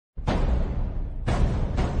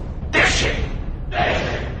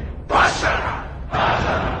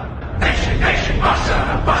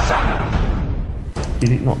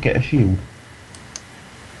Did it not get a shield?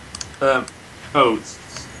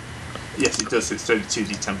 Yes, it does. It's only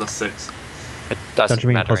 2d10 plus 6. It Don't doesn't you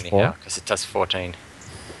mean matter plus anyhow, 4? because it does 14.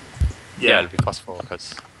 Yeah, Yeah, it'll be plus 4,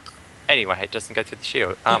 because... Anyway, it doesn't go through the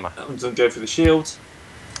shield armour. I'm going to go for the shield.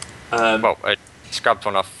 Well, it scrubbed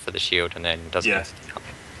one off for the shield, and then doesn't Yeah. go to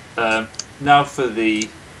the armour. Now for the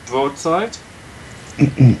broadside.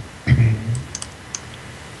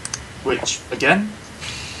 Which, again,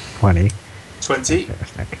 20. 20.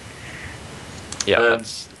 Fantastic. Yeah, Um,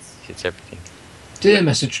 that's hits everything. Dear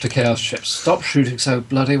message to Chaos Ships, stop shooting so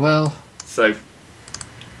bloody well. So,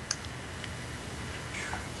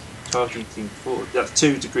 12, 18, 4. That's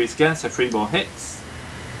 2 degrees again, so 3 more hits.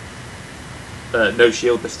 No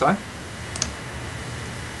shield this time.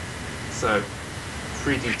 So,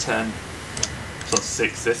 3d10 plus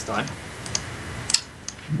 6 this time.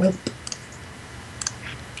 Well,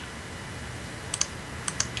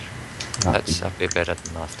 That's a bit better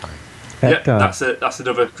than last time. That, That's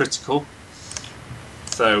another critical.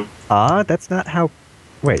 So, that's not how...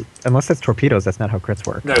 Wait, unless that's torpedoes, that's not how crits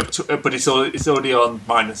work. no, but it's already on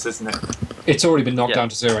minus, isn't it? it's already been knocked Yeah. down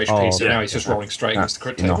to 0 HP, Oh, so yeah. now he's just rolling straight against the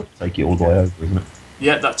crit enough table. to take it all the way over, isn't it?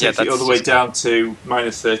 Yeah, that takes it all that's the way just- down to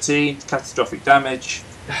minus 13. Catastrophic damage.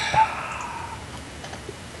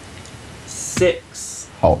 6.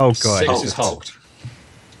 Oh, Oh, good. 6 Oh. is hulked.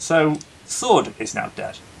 So, Sword is now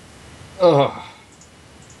dead. Ugh.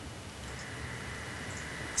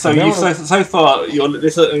 So No. you've so far,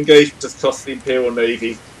 this engagement has cost the Imperial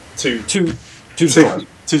Navy two Two destroyers.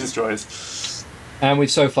 two destroyers. And we've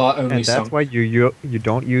so far only And that's sunk. why you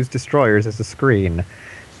don't use destroyers as a screen.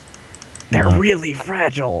 They're really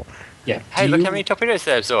fragile. Yeah. Hey, do look you, how many torpedoes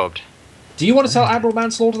they absorbed. Do you want to tell Admiral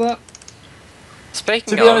Manslaughter that?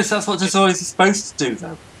 Speaking To of... be honest, that's what destroyers are supposed to do,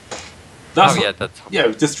 though. That's oh, what, yeah, that's... you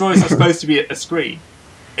know, destroyers are supposed to be a screen.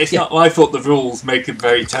 It's Yeah. not. I thought the rules make it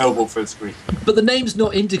very terrible for a screen. But the name's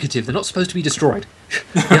not indicative. They're not supposed to be destroyed.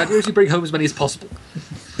 The idea is you bring home as many as possible.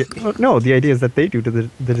 No, the idea is that they do to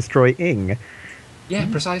the destroying. Yeah,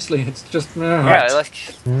 precisely. It's just... Yeah, like,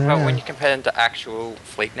 well, when you compare them to actual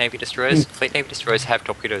Fleet Navy destroyers, Fleet Navy destroyers have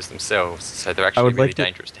torpedoes themselves, so they're actually would really like to-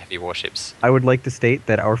 dangerous to heavy warships. I would like to state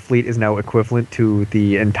that our fleet is now equivalent to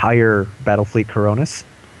the entire battle fleet Coronis,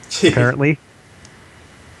 apparently.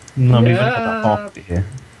 No, we've only Yeah. got about half of it here.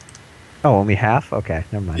 Oh, only half? Okay,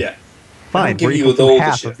 never mind. Yeah. Fine, I'll give we're you equal to all the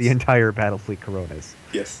half of ships. the entire battle fleet Coronis.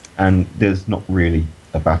 Yes. And there's not really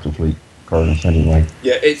a battle fleet Coronis anyway.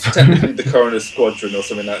 Yeah, it's technically the Coroner Squadron or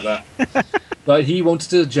something like that. But he wanted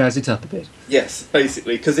to jazz it up a bit. Yes,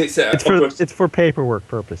 basically, because it's It's for paperwork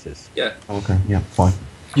purposes. yeah. Okay, yeah, fine.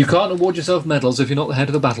 You can't award yourself medals if you're not the head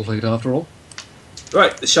of the battle fleet, after all.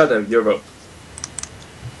 Right, the Shadow, you're up.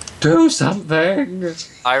 Do something!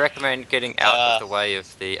 I recommend getting out of the way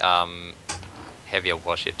of the heavier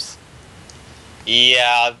warships.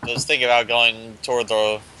 Yeah, I was thinking about going toward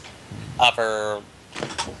the upper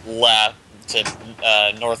left to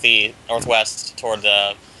northwest toward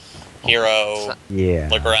the Hero, Yeah.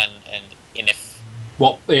 Legren, and Inif.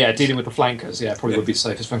 What? Yeah, dealing with the flankers, yeah, probably would be the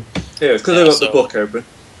safest thing. Yeah, it's because Yeah, I've got so- the book open.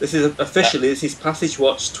 This is officially this is Passage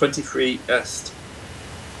Watch 23 Est.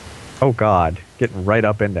 Oh god, getting right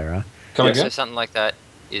up in there, huh? Come Yeah, So again? something like that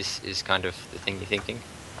is kind of the thing you're thinking.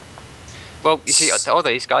 Well, you see, all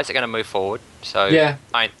these guys are going to move forward, so Yeah.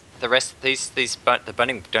 the rest, the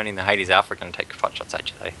Burning the Hades Alpha are going to take pot shots at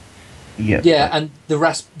you, though. Yeah, Yeah, and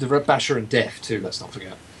the Basher and Death, too, let's not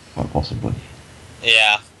forget. quite possibly.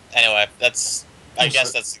 Yeah. Anyway, that's. I Also-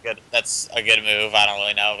 guess that's a good move. I don't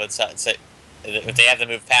really know if if they have to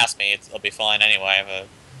move past me, it'll be fine anyway. But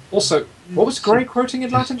Also, what was Grey quoting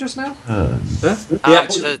in Latin just now? Huh? The Um,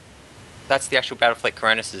 actual- that's the actual Battlefleet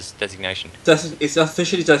Coronis' designation. it's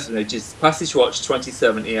officially designated as Passage Watch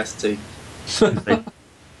 27 EST.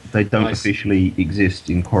 They don't Nice. officially exist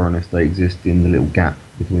in Coronis, they exist in the little gap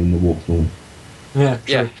between the Warpstorm. Yeah,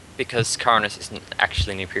 Yeah, because Coronis isn't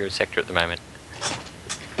actually an Imperial sector at the moment.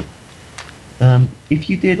 If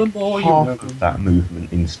you did The more you half know. of that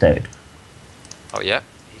movement instead, Oh yeah,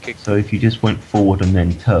 you could. so if you just went forward and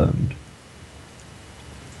then turned,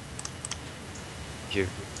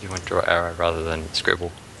 You want to draw arrow rather than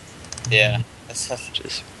scribble, yeah, which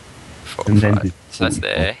is 4 And or then 5. did So that's 45.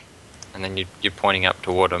 there, and then you're pointing up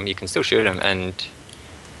toward them. You can still shoot them, and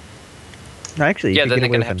No, actually, you Yeah, could then get they're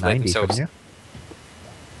away gonna with have a to let 90, couldn't themselves- you?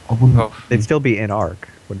 I wouldn't. well, They'd still be in arc,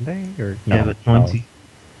 wouldn't they? Or no? Yeah, but 90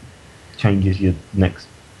 changes your next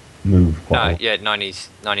move quite a no, lot. yeah,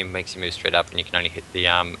 90 makes you move straight up, and you can only hit the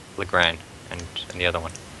Legrand and the other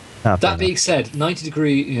one. No, fair That enough. being said, 90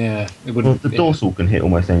 degree, yeah, it Well, wouldn't... the yeah. dorsal can hit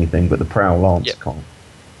almost anything, but the prow lance Yep. can't.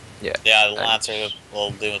 yeah, the Lancer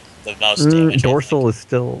will do the most damage. I Dorsal think. is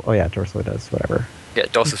still. Oh yeah, dorsal does whatever. Yeah,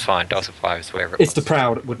 dorsal's fine. Dorsal 5 is wherever it It's the was.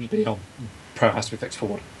 prow that wouldn't be on. Prow has to be fixed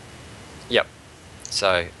forward. Yep.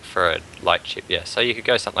 So for a light ship, yeah. So you could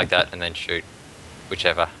go something like that and then shoot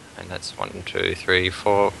whichever, and that's 1, 2, 3,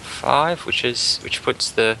 4, 5, which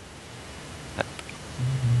puts the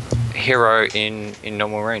hero in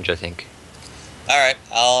normal range, I think. All right,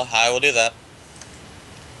 I will do that.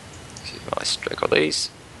 I strike all these.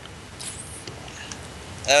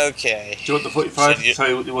 Okay. Do you want the 45? So you-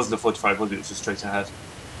 Sorry, it wasn't a 45, was it? It was just straight ahead.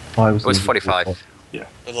 I It was 45. Put a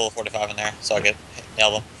little 45 in there, so I could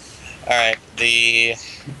nail them. All right, the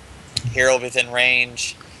hero within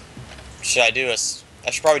range. Should I do a? I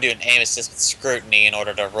should probably do an aim assist with scrutiny in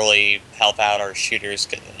order to really help out our shooters.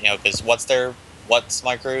 You know, because what's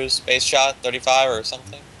my crew's base shot? 35 or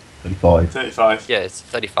something. 35. 35. Yeah, it's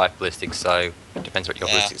 35 ballistic, so it depends what your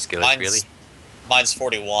Yeah, ballistic skill is, really. Mine's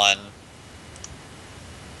 41.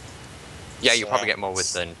 Yeah, you'll so- probably get more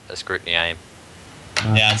with than a scrutiny aim.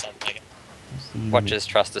 Yeah, that's what I'm thinking. Watches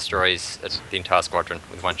Trust destroys the entire squadron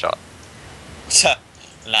with one shot.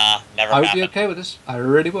 Nah, never I would be happened. okay with this. I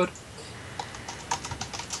really would.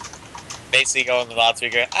 Basically, going the last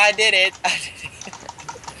week, I did it. I did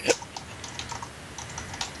it.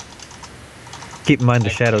 Keep in mind the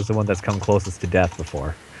Shadow's the one that's come closest to death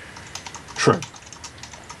before. True.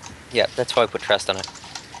 Yeah, that's why I put Trust on it.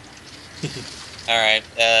 All right,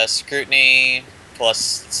 scrutiny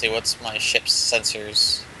plus. Let's see, what's my ship's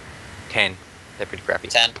sensors? 10. They're pretty crappy.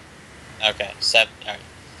 10. Okay, 7. All right.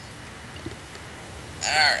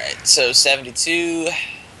 All right, so 72.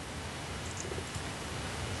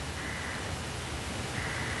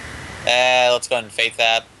 Let's go ahead and faith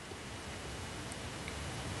that.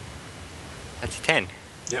 That's a 10.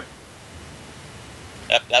 Yep.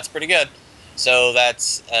 Yep, that's pretty good. So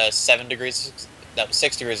that's 7 degrees. That was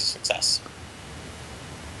 6 degrees of success.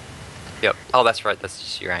 Yep. Oh, that's right. That's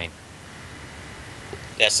just your aim.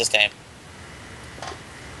 Yeah, sustain.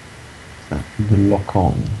 The lock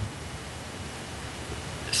on.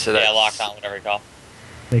 So Yeah, that's, lock on, whatever you call.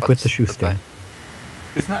 Make with the shoe what's sting.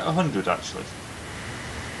 Isn't that 100 actually?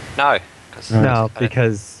 No. 'cause- No, No,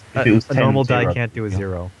 because If it was a normal 10, die zero. can't do a Yeah.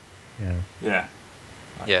 0. Yeah. Yeah.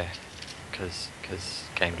 Yeah. Because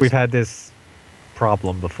game We've had this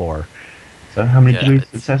problem before. So how many Yeah, degrees of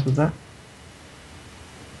it's- success was that?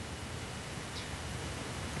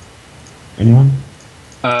 Anyone?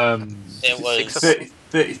 It was. 6 or 30,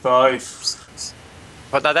 35.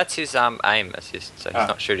 But no, that's his aim assist, so he's Ah.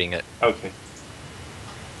 not shooting it. Okay.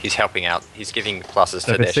 He's helping out. He's giving pluses So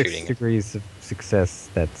to if their it's 6 shooting. degrees of success,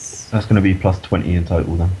 that's That's going to be plus 20 in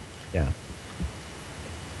total then. yeah.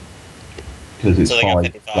 Because it's So they got 5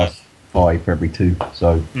 55. plus 5 for every 2.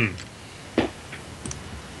 So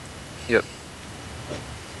Yep.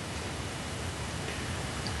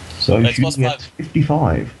 so But it's shooting plus at 5.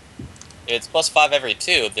 55. If it's plus 5 every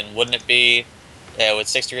 2, then wouldn't it be. Yeah, with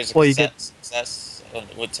 6 degrees of Well, you success.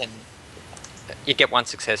 With 10. You get one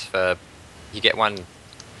success for. You get one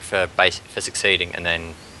for succeeding, and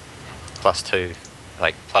then +2,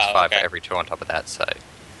 like plus Oh, 5 okay. for every 2 on top of that. So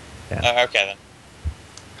Okay then.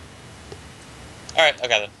 Alright,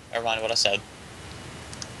 okay then. Never mind what I said.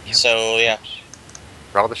 Yep. So, yeah.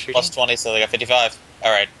 roll the shooting. Plus 20, so they got 55.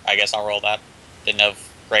 Alright, I guess I'll roll that. Didn't know if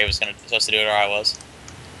Ray was supposed to do it or I was.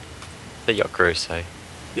 The yacht crew. So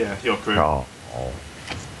Yeah, your crew. Oh.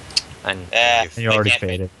 and Yeah. you've- And you're already can't pay-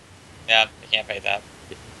 faded. Yeah, you can't pay that.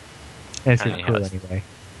 And it's And his you crew have- anyway.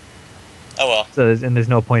 Oh well. So there's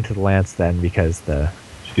no point to the lance then because the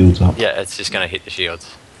Shields up. yeah, it's just going to hit the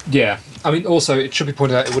shields. Yeah. I mean, also, it should be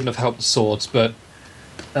pointed out it wouldn't have helped the swords, but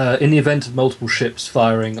in the event of multiple ships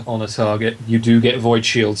firing on a target, you do get void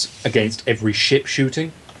shields against every ship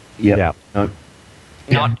shooting. Yep. Yeah. No.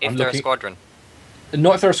 Not if I'm they're a looking- squadron.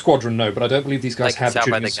 Not if they're a squadron, no, but I don't believe these guys They can have sell by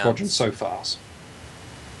shooting the as squadrons guns. so far.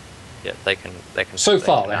 Yeah, they can. So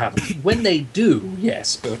far, can, they haven't. When they do,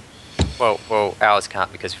 yes, but Well, ours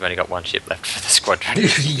can't because we've only got one ship left for the squadron.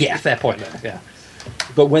 yeah, fair point there. Yeah,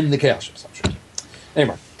 but when the chaos ships, I'm sure.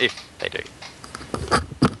 Anyway, If they do.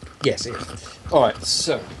 yes, yeah. All right,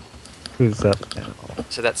 so who's up?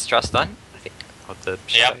 So that's Trust done, I think. Of the Yep.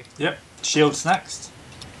 shadow. Yep. Shields next.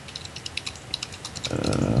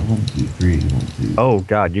 1, 2, 3, 1, 2. Oh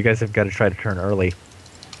god, you guys have got to try to turn early.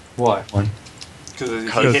 why? Because if you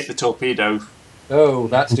Because- hit the torpedo, Oh,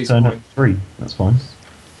 that's We'll decent turn up point. 3. That's fine.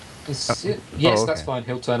 Yes, okay. that's fine.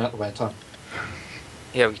 He'll turn out the way in time.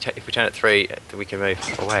 Yeah, if we turn it 3, then we can move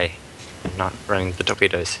away and not running the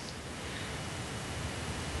torpedoes.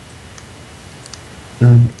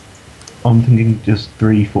 I'm thinking just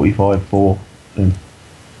 3, 45, 4, and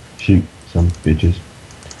shoot some bitches.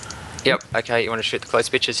 Yep. Okay. You want to shoot the close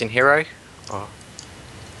bitches in hero? Or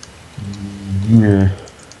Yeah.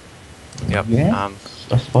 yep. Yeah.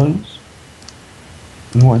 I suppose.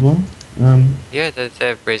 We might as well. Yeah,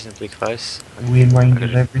 they're reasonably close. Are we in range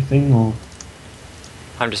of everything, or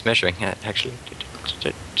I'm just measuring it actually.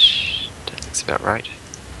 That looks about right.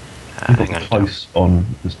 we Hang got on. close on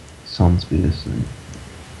the sun spears? So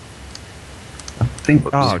I think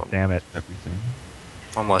Oh, damn it. everything.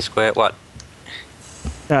 One more square. What?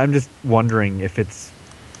 I'm just wondering if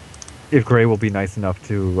Gray will be nice enough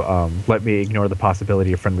to let me ignore the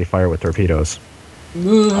possibility of friendly fire with torpedoes.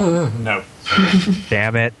 No.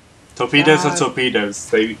 Damn it. Torpedoes are torpedoes.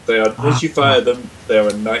 They are, once you fire them, they are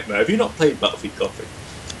a nightmare. Have you not played Battlefield Coffee?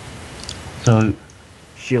 So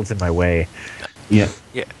Shield's in my way. yeah.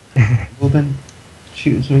 Yeah. Well then,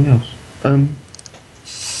 shoot something else.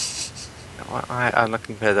 I'm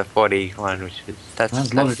looking for the 41, which is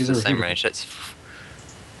that's logic the is same irrefutable. range. That's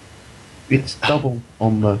It's double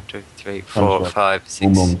on the 2, 3, Sounds 4, right. 5, all 6,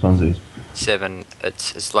 on the sun spears. 7.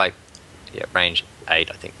 It's like range 8.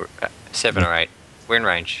 I think we're 7 or 8. We're in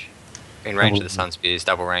range. In range of the sun spears.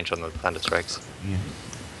 Double range on the thunder strikes. Yeah.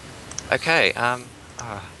 Okay. I'm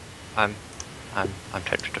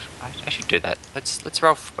tempted to. I should do that. Let's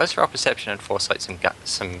roll perception and foresight some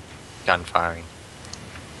gun firing.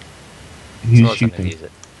 Who's So I was gonna shooting? use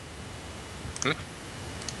it.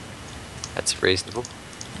 That's reasonable.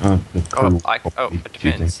 The crew probably It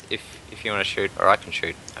depends. If you want to shoot, or I can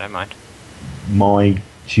shoot. I don't mind. shooting. My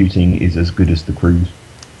shooting is as good as the crew's.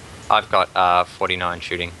 I've got 49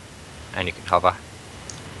 shooting, and you can hover.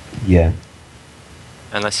 Yeah.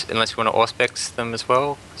 Unless you want to auspex them as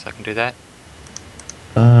well, so I can do that.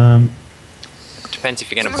 Depends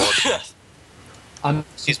if you're going to board.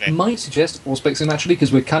 Excuse me. I might suggest Auspex him actually,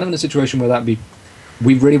 because we're kind of in a situation where we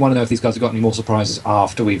really want to know if these guys have got any more surprises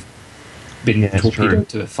after we've been Yeah, it's torpedoed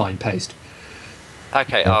to fine paste.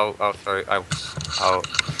 Okay, I'll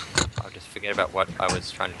just forget about what I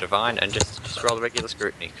was trying to divine and just roll the regular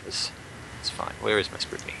scrutiny, because it's fine. Where is my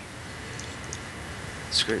scrutiny?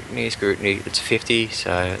 Scrutiny. It's 50,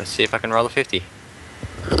 so let's see if I can roll a 50.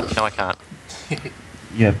 No, I can't.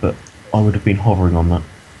 Yeah, but I would have been hovering on that.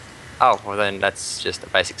 Oh, well then that's just a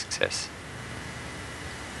basic success.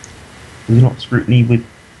 Is it not scrutiny with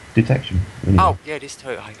detection? Anyway. Oh, yeah, it is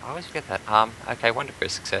too. I always forget that. Okay, 1 degree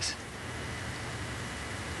of success.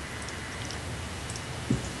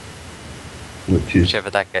 Which is Whichever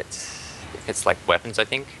that gets. It's like weapons, I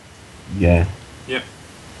think. yeah. Yep.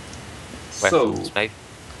 Weapons, So, maybe.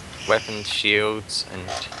 Weapons, shields, and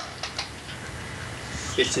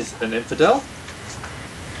it is an infidel,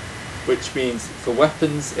 which means for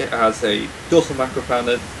weapons it has a dorsal macro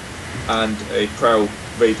cannon and a prow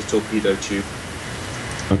Raider torpedo tube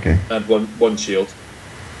Okay. and one shield.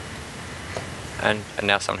 and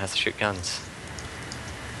now someone has to shoot guns.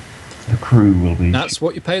 The crew will be. That's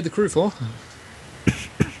what you paid the crew for.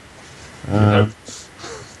 I.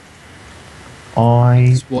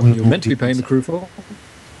 That's what will you're meant to be be- paying the crew for.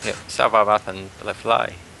 Yeah, salve up and let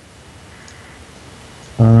fly.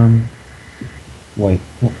 Wait,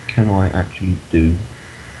 what can I actually do?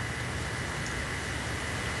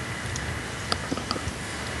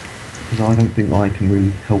 Because I don't think I can really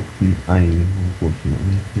help them aim,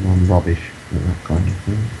 unfortunately, because I'm rubbish at that kind of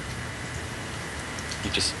thing.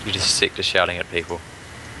 You just stick to shouting at people.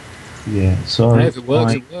 Yeah, so Hey, if it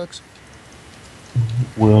works, I it works.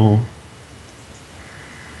 will.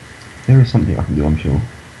 There is something I can do, I'm sure.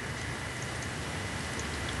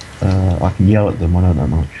 I can yell at them, I know that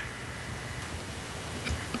much.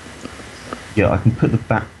 Yeah, I can put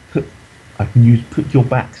I can use put your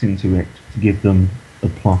backs into it to give them a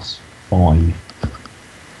 +5,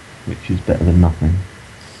 which is better than nothing.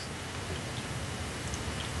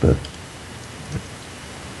 But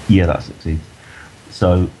yeah, that succeeds.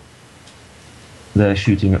 So they're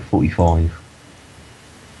shooting at 45.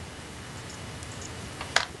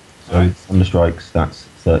 So Right. thunder strikes, that's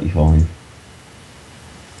 35.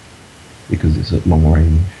 Because it's at long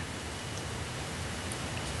range.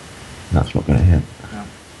 That's not going to hit. No.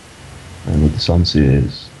 And with the sun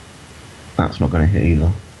seers, that's not going to hit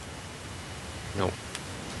either. No.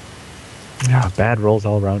 Bad rolls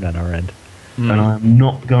all around on our end. And I'm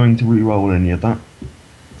not going to re-roll any of that.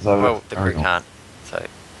 So Well, the carry crew on. can't. So,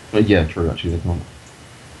 But yeah, true. Actually, they can't.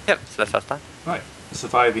 yep. So that's us done. Right,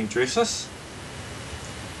 surviving Drusus.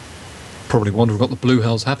 Probably wonder what the blue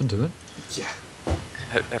hell's happened to it. Yeah.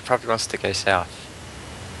 It probably wants to go south.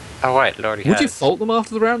 Oh wait, it already Would has. you fault them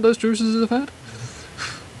after the round those Druses have had?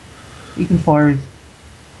 You can fire his.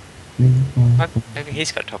 Maybe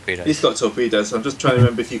he's got torpedoes. He's got torpedoes, so I'm just trying to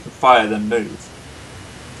remember if you can fire then move.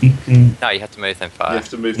 You can. No, you have to move them You fire. have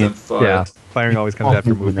to move Yeah. them forward. Yeah, firing always comes Oh, after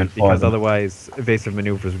movement movement and because fire. otherwise evasive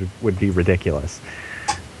maneuvers would be ridiculous.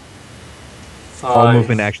 All 5.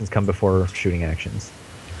 movement actions come before shooting actions.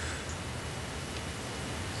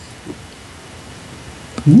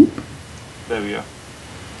 There we go.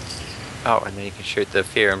 Oh, and then you can shoot the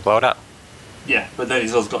fear and blow it up. Yeah, but then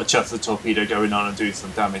he's also got a chance of the torpedo going on and doing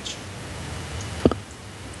some damage.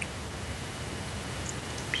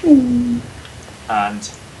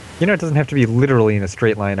 And You know, it doesn't have to be literally in a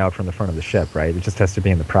straight line out from the front of the ship, right? It just has to be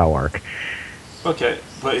in the prow arc. okay,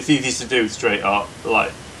 but it's easy to do straight up.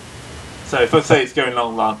 Like, so if I say it's going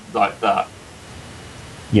along like that,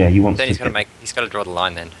 Yeah, you want Then to. he's got to draw the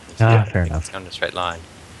line then. Fair enough. It's on a straight line.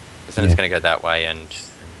 Because then Yeah. it's going to go that way,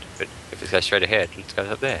 but if it goes straight ahead, it goes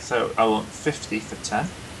up there. so I want 50 for 10.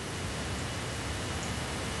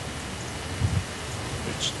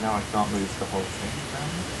 Which now I can't move the whole thing down.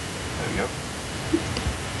 There we go.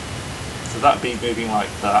 So that'd be moving like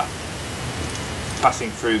that, passing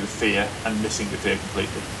through the fear and missing the fear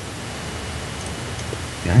completely.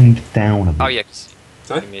 Aimed down a bit. Oh, yeah, 'cause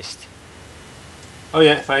Sorry? you missed. Oh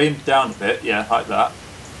yeah, if I aim down a bit, yeah, like that,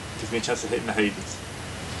 gives me a chance of hitting the Hades.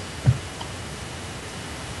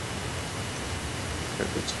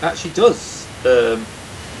 Which actually does.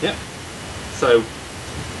 Yep. So,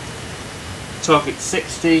 target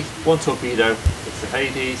 60, one torpedo, it's the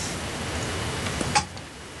Hades.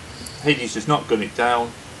 Hades does not gun it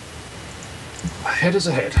down. Ahead is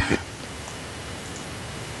ahead.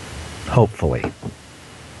 Hopefully.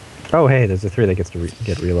 Oh, hey, there's a 3 that gets to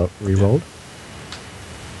get re-rolled.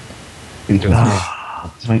 Into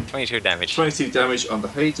 22 damage. 22 damage on the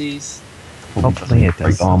Hades. Hopefully it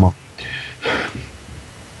Break does. armor.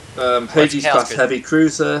 Hades Chaos class good? heavy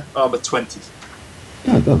cruiser, armor 20.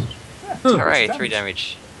 Yeah, it does. Alright, 3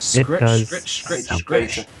 damage. Scratch, does scratch, scratch, Hades scratch.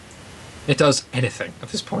 greater. It does anything at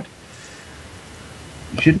this point.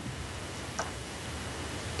 You should.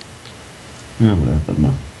 No, whatever, doesn't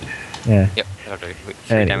matter. Yeah. Yep, that'll do.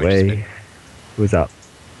 3 damage is Anyway, who's up?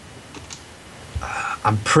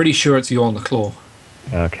 I'm pretty sure it's you on the claw.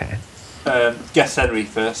 Okay. Guess Henry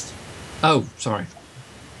first. Oh, sorry.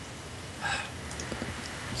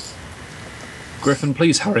 Griffin,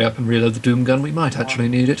 please hurry up and reload the Doom gun. We might actually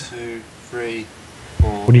need it. 2, 3, 4,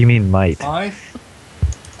 What do you mean, might? 5.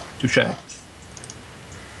 Touche.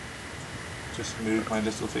 Just move my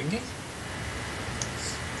little thingy.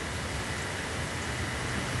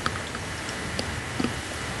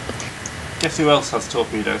 Guess who else has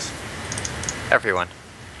torpedoes? everyone.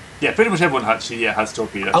 Yeah, pretty much everyone actually has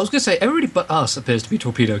torpedoes. I was going to say, everybody but us appears to be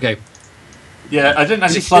torpedo game. Yeah, I didn't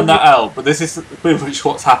actually Is it plan that out, but this is pretty much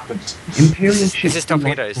what's happened. Imperial ships. is do like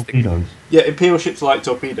torpedoes. torpedoes. Yeah, Imperial ships like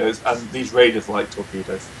torpedoes, and these raiders like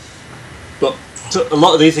torpedoes. But a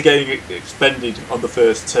lot of these are getting expended on the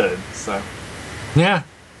first turn, so... Yeah.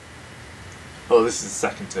 Oh, this is the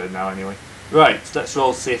second turn now, anyway. Right, let's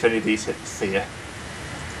roll, see if any of these hit the fear.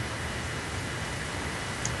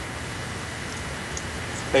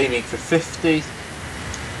 Aiming for 50.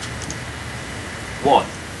 1.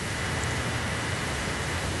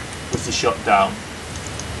 Was the shot down.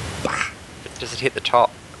 But does it hit the top?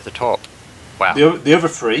 The top. Wow. The other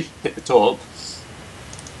 3 hit the top.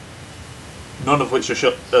 None of which are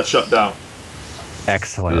shot down.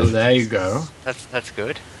 Excellent. Well, there you go. That's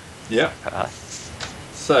good. Yeah.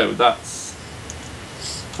 So that's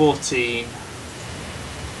 14.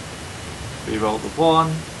 Reroll the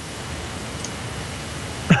 1.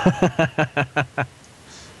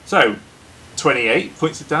 So 28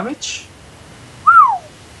 points of damage.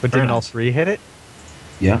 But Very didn't all nice. 3 hit it?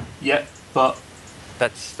 Yeah. Yep, but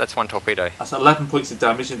That's one torpedo. that's 11 points of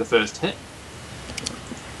damage in the first hit.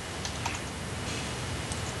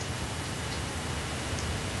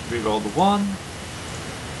 Reroll the 1.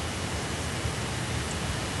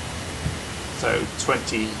 So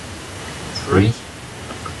 23.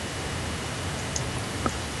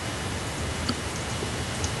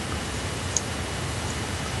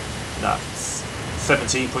 That's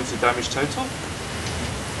 17 points of damage total.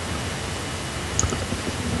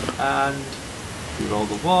 And we roll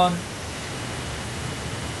the 1.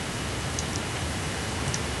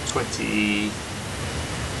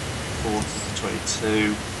 24 to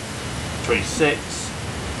 22. 26.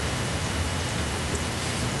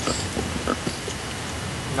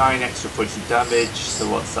 9 extra points of damage. So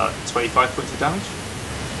what's that? 25 points of damage?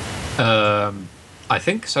 I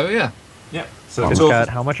think so, yeah. Yep. So It's total got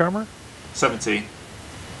how much armor? 17.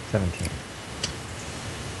 17.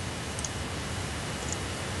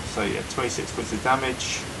 So yeah, 26 points of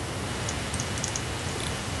damage.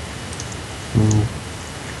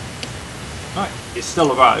 Right, it's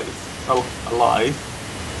still alive.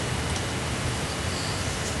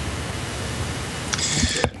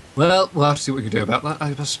 Well, we'll have to see what we can do about that,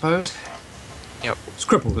 I suppose. Yep. It's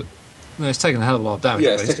crippled, but no, it's taken a hell of a lot of damage.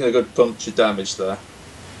 Yeah, at it's least. taking a good bunch of damage there.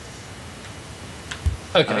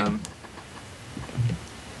 Okay. yeah.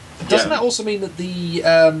 Doesn't that also mean that the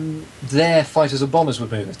their fighters and bombers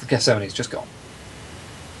would move if the Gethsemane's just gone?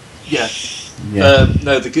 Yeah. Yeah.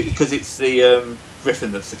 No, because it's the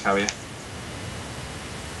Griffin that's the carrier.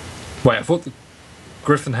 Wait, I thought the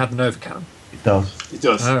Griffin had the Nova Cannon. It does. It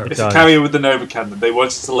does. Oh, It's it a does. carrier with the Nova Cannon. They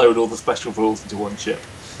wanted to load all the special rules into one ship.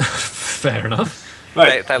 Fair enough.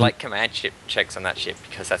 Right. They like command ship checks on that ship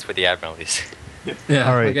because that's where the admiral is. Yeah,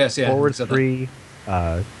 All right. I guess, yeah. Forward said that. 3,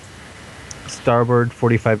 starboard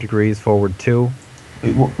 45 degrees, forward 2.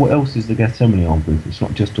 Wait, what else is the Gethsemane armed with? It's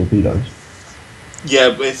not just torpedoes. Yeah,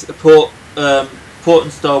 but it's a port and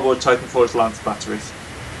starboard Titan Force Lance batteries.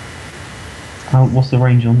 What's the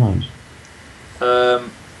range on those?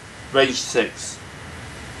 Range 6.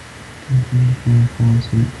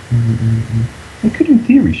 They could, in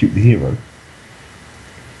theory, shoot the hero.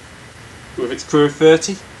 With its crew of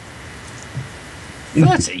 30.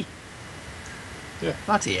 30? Yeah.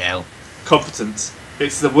 Bloody hell. Competent.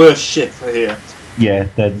 It's the worst ship here. Yeah,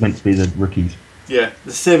 they're meant to be the rookies. Yeah,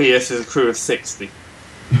 the Sirius is a crew of 60.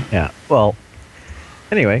 Yeah. Well,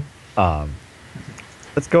 anyway,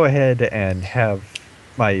 let's go ahead and have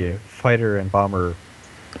my fighter and bomber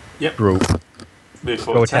Yep. group Move go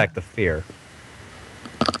forward. attack the Fear.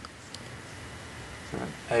 7,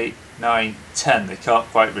 8, 9, 10. They can't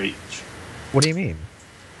quite reach. What do you mean?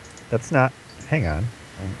 That's not. Hang on.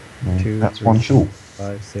 No, 2, that's 3, one short.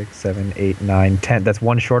 5, 6, 7, 8, 9, 10. That's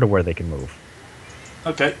one short of where they can move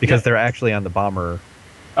Okay. because they're actually on the bomber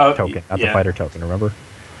oh, token, not yeah. the fighter token. Remember?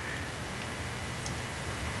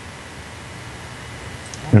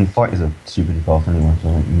 And fighters are stupidly fast anyway,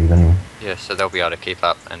 so they can move anyway. Yeah, so they'll be able to keep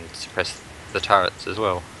up and suppress the turrets as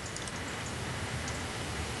well.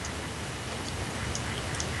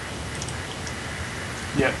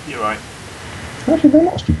 Yeah, you're right. Actually, they're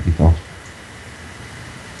not stupidly fast.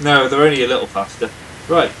 No, they're only a little faster.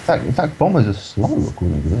 Right. In fact, bombers are slow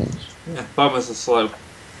according to this. Yeah, bombers are slow.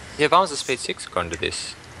 Yeah, bombs are speed 6 according to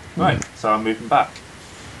this. Right, so I'm moving back.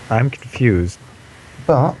 I'm confused.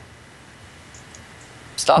 But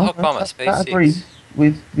Starhawk bomber speed that 6. agrees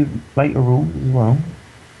with the later rules as well.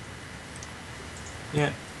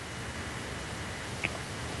 Yeah.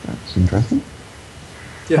 That's interesting.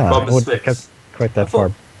 Yeah, I bomber wouldn't have 6. kept quite that I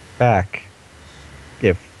thought- far back.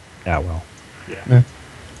 If. Ah, well. Yeah.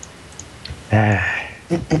 Ah,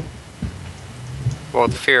 Well,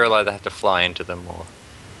 the Fear will either have to fly into them or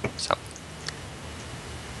something.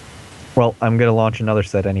 well, I'm going to launch another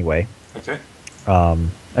set anyway. Okay. I'm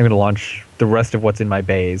going to launch the rest of what's in my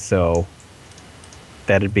bays, so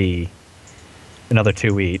that'd be another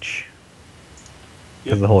 2 each.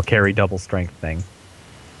 Because Yep. the whole carry double strength thing.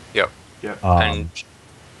 Yep. Yeah. And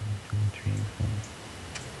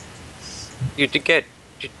you did get...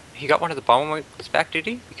 He got one of the bombers back, did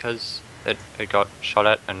he? Because it got shot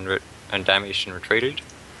at and damaged and retreated.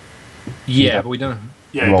 Yeah, but we don't.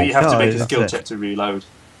 Yeah, Roll. but you have to No, make a that's skill it. check to reload.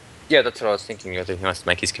 Yeah, that's what I was thinking. I think he wants to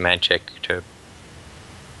make his command check to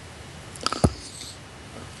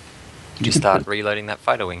You could start put- reloading that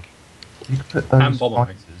fighter wing. You could put And those bomber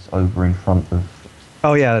fighters over in front of.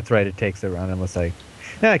 Oh, yeah, that's right. It takes it around unless I.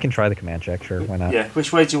 Yeah, I can try the command check, sure. Why not? Yeah,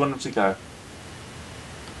 which way do you want them to go?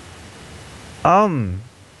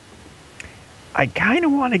 I kind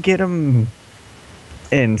of want to get them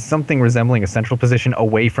in something resembling a central position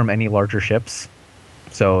away from any larger ships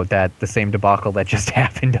so that the same debacle that just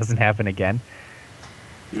happened doesn't happen again.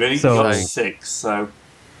 You've only So- got 6, so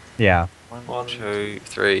Yeah. 1, 2,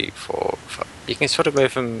 3, 4, 5. You can sort of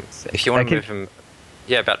move him if you want I to can- move him.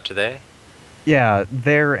 Yeah, about to there. Yeah,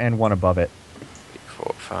 there and one above it. 3,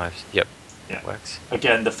 4, 5. Yep. Yeah. Works.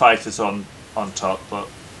 again the fighter's on top, but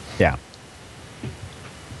Yeah.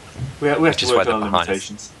 we have Which to is work why on they're behind us.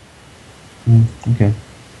 limitations. Okay.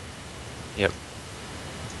 Yep.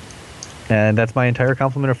 And that's my entire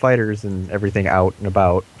complement of fighters and everything out and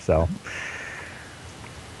about, so.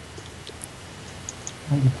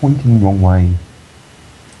 Oh, you're pointing the wrong way.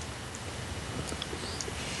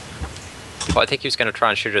 Well, I think he was going to try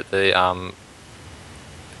and shoot at the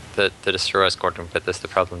destroyer squadron, but that's the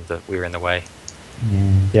problem, that we were in the way.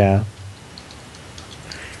 Yeah. Yeah.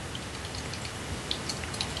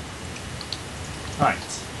 Right,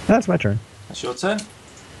 That's my turn. that's your turn.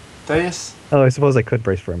 Deus? Oh, I suppose I could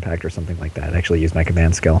brace for impact or something like that. Actually use my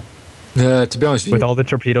command skill. To be honest with With you, all the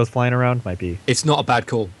torpedoes flying around, might be. it's not a bad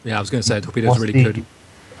call. Yeah, I was going to say torpedoes What's really the good.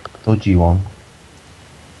 dodgy one?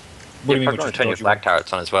 What do you mean? Probably want to turn your flag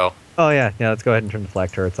turrets on as well. Oh, yeah. Yeah, let's go ahead and turn the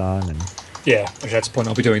flag turrets on. And Yeah, actually, that's a point.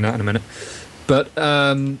 I'll be doing that in a minute. But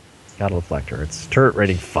Cattle deflector. It's turret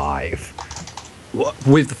rating 5. What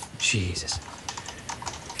with the Jesus?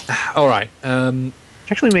 All right. Which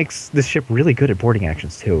actually makes this ship really good at boarding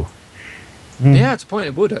actions too. Yeah, it's a point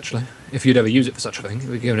it would actually, if you'd ever use it for such a thing,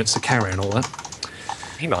 given it's a carrier and all that.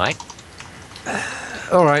 He might.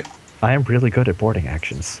 All right. I am really good at boarding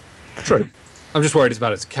actions. True. I'm just worried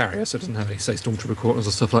about its carrier, so it doesn't have any, say, stormtrooper quarters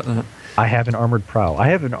or stuff like that. I have an armored prow. I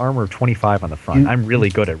have an armor of 25 on the front. I'm really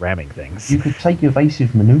good at ramming things. You could take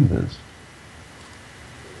evasive maneuvers.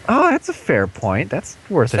 Oh, that's a fair point. That's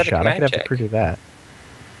worth a Is that a shot. I could command have the check? crew do that.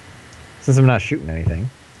 Since I'm not shooting anything.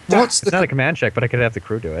 What's It's not a command check, but I could have the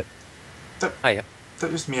crew do it. Oh, yeah.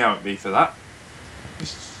 Don't just meow at me for that.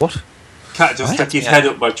 What? Cat just What? stuck his Yeah. head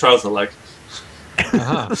up my trouser leg.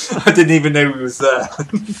 Aha. I didn't even know he was there.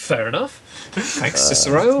 Fair enough. Thanks,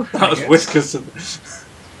 Cicero. That was Whiskers.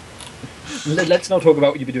 Let's not talk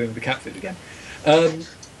about what you'd be doing with the cat food again.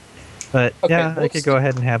 But Okay, yeah, I what's could go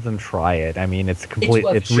ahead and have them try it. I mean, it's worth a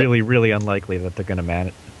It's shot. really, really unlikely that they're going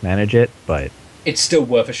to manage it, but It's still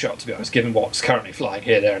worth a shot, to be honest, given what's currently flying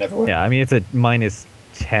here, there, and everywhere. yeah, I mean, it's a minus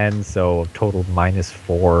 10, so total minus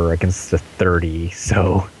 4 against the 30,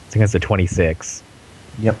 so it's against the 26.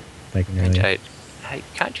 Yep. Like, really, Jade. Hey,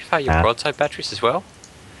 can't you fire your Ah. broadside batteries as well?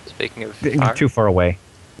 Speaking of It's firing. too far away.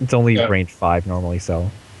 It's only Yeah. range 5 normally, so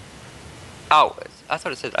Oh, I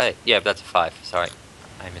thought it said. Yeah, but that's a 5. Sorry,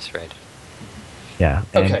 I misread. yeah.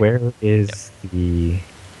 And Okay. where is the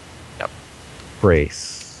Yep.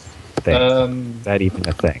 brace thing? Is that even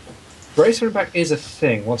a thing? Brace for impact is a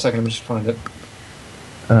thing. 1 second, let me just find it.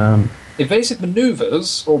 Um, Evasive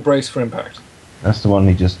maneuvers or brace for impact? that's the one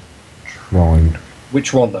he just tried.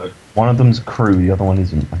 Which one, though? One of them's crew, the other one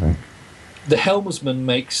isn't, I think. The helmsman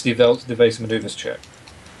makes the evasive maneuvers check.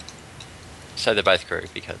 So they're both crew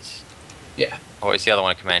because. Yeah. Or is the other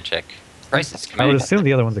one a command check? Brace is I command. would assume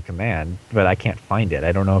the other one's a command, but I can't find it.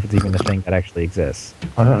 I don't know if it's even a thing that actually exists.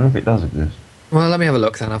 I don't know if it does exist. Well, let me have a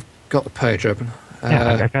look then. I've got the page open.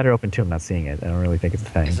 Yeah, I've got it open too. I'm not seeing it. I don't really think it's a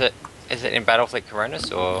thing. Is it in Battlefleet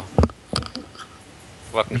Coronis or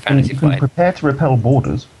Welcome You to can, Fantasy you can Flight? prepare to repel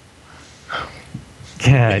borders.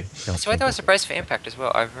 Yeah. I I don't swear think there was a brace for impact as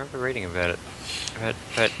well. I remember reading about it,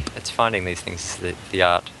 but it's finding these things the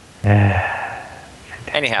art.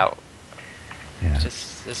 Anyhow, yeah.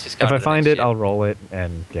 let's just go. If on I to the find next it, ship. I'll roll it,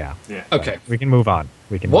 and yeah, Yeah. Okay. we can move on.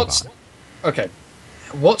 We can What's move on. okay?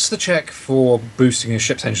 What's the check for boosting a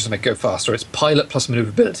ship's engines to make it go faster? It's pilot plus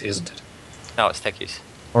maneuverability, isn't it? No, it's tech use.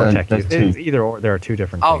 Or tech there's use. two. It's either or. There are two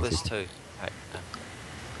different Oh, things. there's you can- two. Right.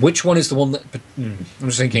 Which one is the one that? I'm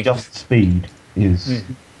just thinking. Just speed is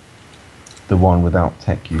the one without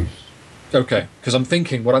tech use. Okay, because I'm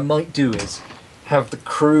thinking what I might do is have the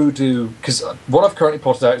crew do, because what I've currently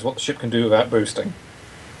plotted out is what the ship can do without boosting,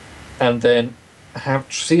 and then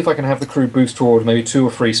see if I can have the crew boost toward maybe 2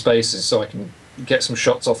 or 3 spaces so I can get some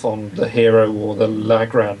shots off on the Hero or the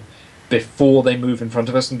Lagran before they move in front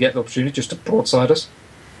of us and get the opportunity just to broadside us.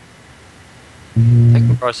 They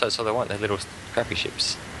can broadside all they want. They're little scrappy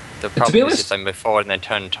ships. The be problem is honest- if they move forward and then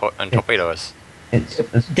turn and torpedo us. It's a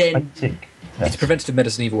Then- basic It's test. preventative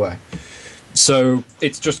medicine either way. So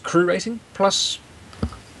it's just crew rating plus.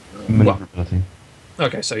 Maneuverability.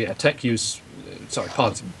 Okay, so yeah, tech use. Sorry,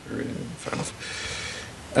 piloting. Fair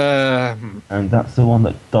enough. And that's the one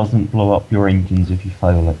that doesn't blow up your engines if you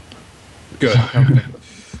fail it. Good. Okay.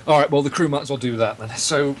 All right. Well, the crew might as well do that then.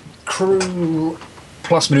 So crew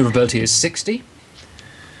plus maneuverability is 60.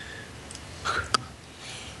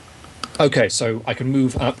 Okay, so I can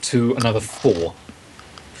move up to another 4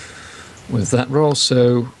 with that roll.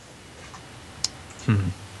 So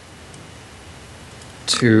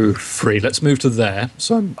 2, 3. Let's move to there.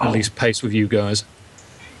 So I'm at least paced with you guys.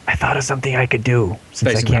 I thought of something I could do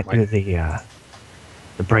since Facing I can't that do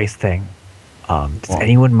the brace thing. Does What?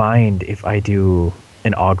 anyone mind if I do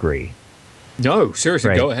an augury? No, seriously,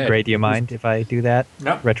 Gray, go ahead. Gray, do you mind if I do that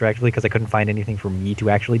No, retroactively? Because I couldn't find anything for me to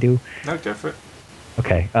actually do. no, go for it.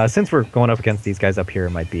 Okay, since we're going up against these guys up here,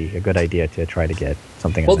 it might be a good idea to try to get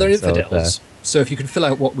something. Well, in they're there. infidels. So if you can fill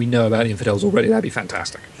out what we know about infidels already, that'd be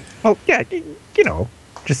fantastic. Oh yeah, you know,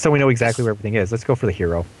 just so we know exactly where everything is. Let's go for the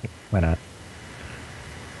hero. Why not?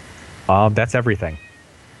 That's everything.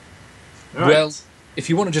 Right. Well, if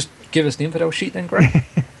you want to just give us the infidel sheet, then great.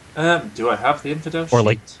 Do I have the infidel Or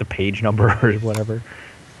like sheet? the page number or whatever.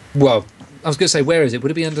 Well, I was going to say, where is it?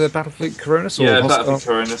 Would it be under Battlefleet Coronis? Or Yeah, Hostile? that'd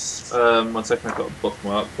be Coronis. 1 second, I've got a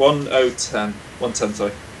bookmark. 1010. 110,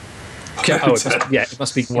 sorry. Okay, oh, it must, yeah, it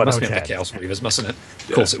must be. It must be 110. under Chaos Weavers, mustn't it? Of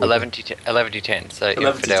Yeah. course it would. 11 to 10. So 11 to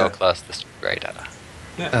infidel 10. class the radar.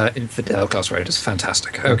 Infidel class raiders,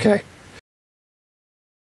 fantastic. Okay.